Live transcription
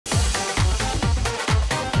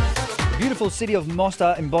beautiful city of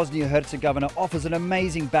Mostar in Bosnia Herzegovina offers an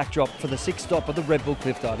amazing backdrop for the sixth stop of the Red Bull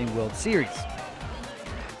Cliff Diving World Series.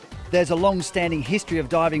 There's a long-standing history of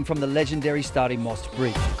diving from the legendary Stari Most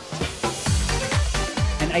bridge.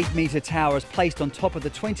 An 8-metre tower is placed on top of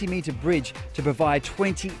the 20-metre bridge to provide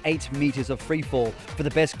 28 metres of freefall for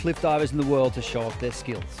the best cliff divers in the world to show off their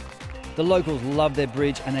skills. The locals love their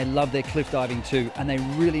bridge and they love their cliff diving too, and they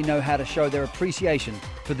really know how to show their appreciation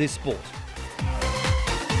for this sport.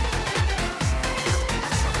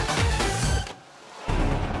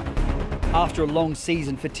 After a long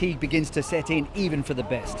season, fatigue begins to set in even for the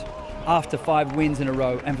best. After 5 wins in a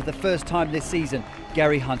row, and for the first time this season,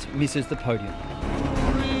 Gary Hunt misses the podium.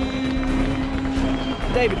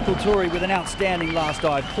 David Colturi, with an outstanding last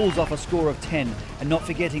dive, pulls off a score of 10, and not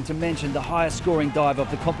forgetting to mention the highest scoring dive of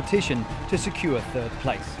the competition to secure 3rd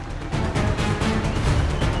place.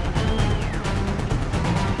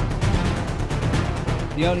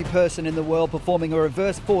 The only person in the world performing a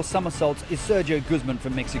reverse 4 somersaults is Sergio Guzman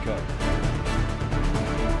from Mexico.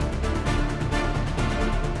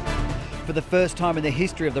 For the first time in the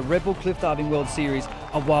history of the Red Bull Cliff Diving World Series,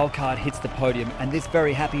 a wild card hits the podium, and this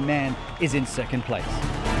very happy man is in 2nd place.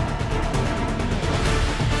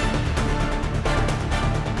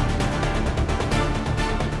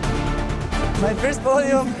 My first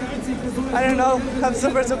podium, I don't know, I'm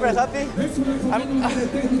super happy.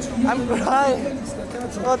 I'm crying.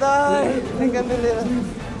 Oh, I can't believe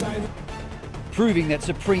it. Proving that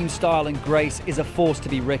supreme style and grace is a force to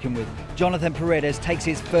be reckoned with, Jonathan Paredes takes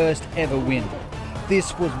his first ever win.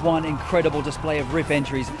 This was one incredible display of rip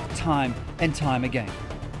entries, time and time again.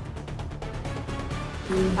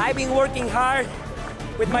 I've been working hard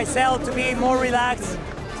with myself to be more relaxed,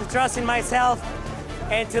 to trust in myself,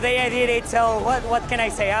 and today I did it, so what can I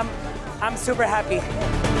say? I'm super happy.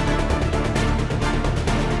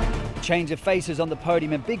 Change of faces on the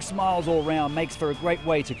podium and big smiles all round makes for a great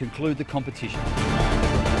way to conclude the competition.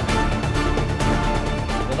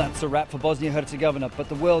 Well, that's a wrap for Bosnia Herzegovina, but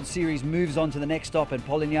the World Series moves on to the next stop in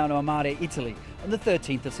Polignano a Mare, Italy on the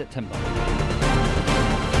 13th of September.